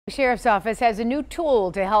The Sheriff's Office has a new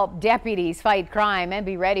tool to help deputies fight crime and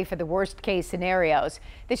be ready for the worst case scenarios.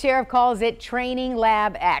 The sheriff calls it Training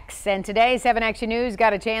Lab X. And today, 7 Action News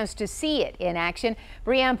got a chance to see it in action.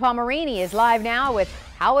 Brianne Palmerini is live now with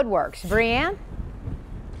how it works. Brianne?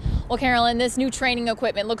 Well, Carolyn, this new training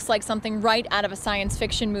equipment looks like something right out of a science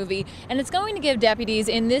fiction movie, and it's going to give deputies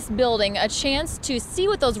in this building a chance to see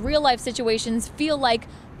what those real-life situations feel like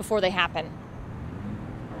before they happen.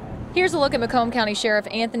 Here's a look at Macomb County Sheriff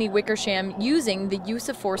Anthony Wickersham using the use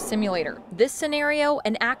of force simulator. This scenario,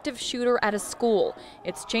 an active shooter at a school.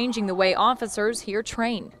 It's changing the way officers here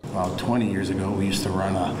train. About 20 years ago, we used to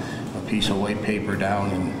run a piece of white paper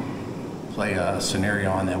down and play a scenario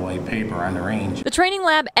on that white paper on the range. The Training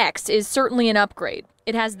Lab X is certainly an upgrade.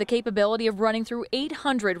 It has the capability of running through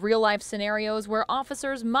 800 real-life scenarios where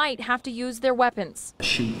officers might have to use their weapons.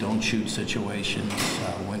 Shoot, don't shoot situations,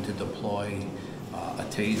 when to deploy a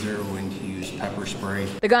taser, when to use pepper spray.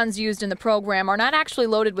 The guns used in the program are not actually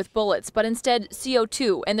loaded with bullets, but instead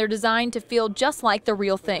CO2, and they're designed to feel just like the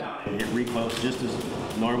real thing. It recoils just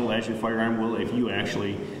as normal as your firearm will if you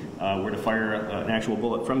actually were to fire an actual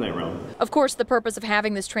bullet from that round. Of course, the purpose of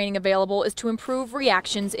having this training available is to improve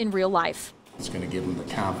reactions in real life. It's going to give them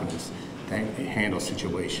the confidence to handle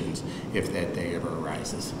situations if that day ever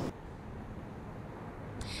arises.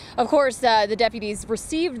 Of course, the deputies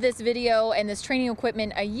received this video and this training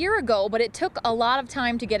equipment a year ago, but it took a lot of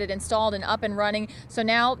time to get it installed and up and running. So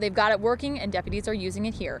now they've got it working and deputies are using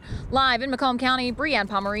it here. Live in Macomb County, Brianne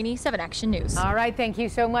Palmerini, 7 Action News. All right, thank you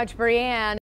so much, Brianne.